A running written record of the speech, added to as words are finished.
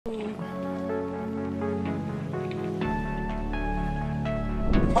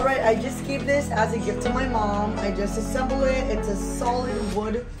Alright, I just gave this as a gift to my mom. I just assembled it. It's a solid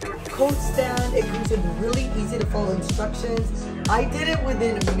wood coat stand. It comes with really easy to follow instructions. I did it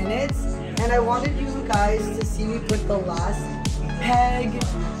within minutes, and I wanted you guys to see me put the last peg.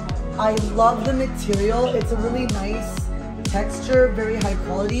 I love the material. It's a really nice texture, very high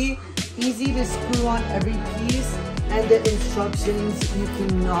quality, easy to screw on every piece, and the instructions, you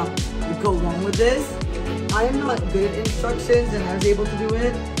cannot go wrong with this. I am not good at instructions, and I was able to do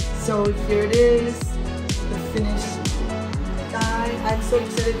it. So here it is, the finished guy. I'm so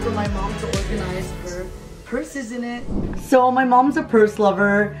excited for my mom to organize her purses in it. So my mom's a purse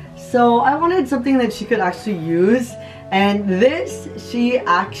lover, so I wanted something that she could actually use, and this she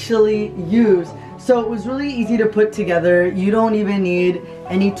actually used. So it was really easy to put together. You don't even need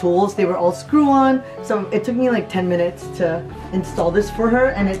any tools. They were all screw-on. So it took me like 10 minutes to install this for her,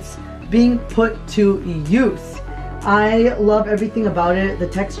 and it's being put to use. I love everything about it, the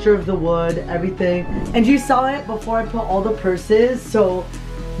texture of the wood, everything. And you saw it before I put all the purses, so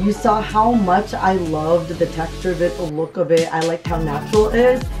you saw how much I loved the texture of it, the look of it. I liked how natural it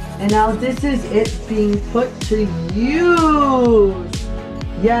is. And now this is it being put to use.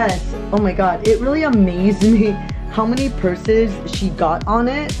 Yes, oh my god, it really amazed me how many purses she got on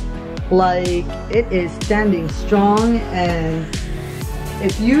it. Like, it is standing strong, and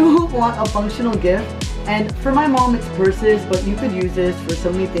if you want a functional gift, and for my mom it's purses, but you could use this for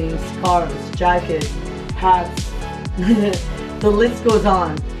so many things, scarves, jackets, hats, the list goes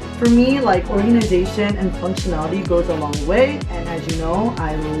on. For me, like, organization and functionality goes a long way, and as you know,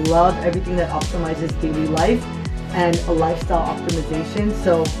 I love everything that optimizes daily life and a lifestyle optimization,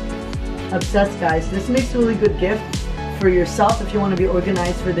 so obsessed, guys. This makes a really good gift for yourself if you want to be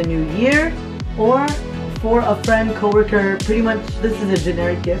organized for the new year, or for a friend, coworker. Pretty much this is a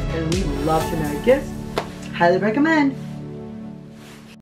generic gift, and we love generic gifts. Highly recommend.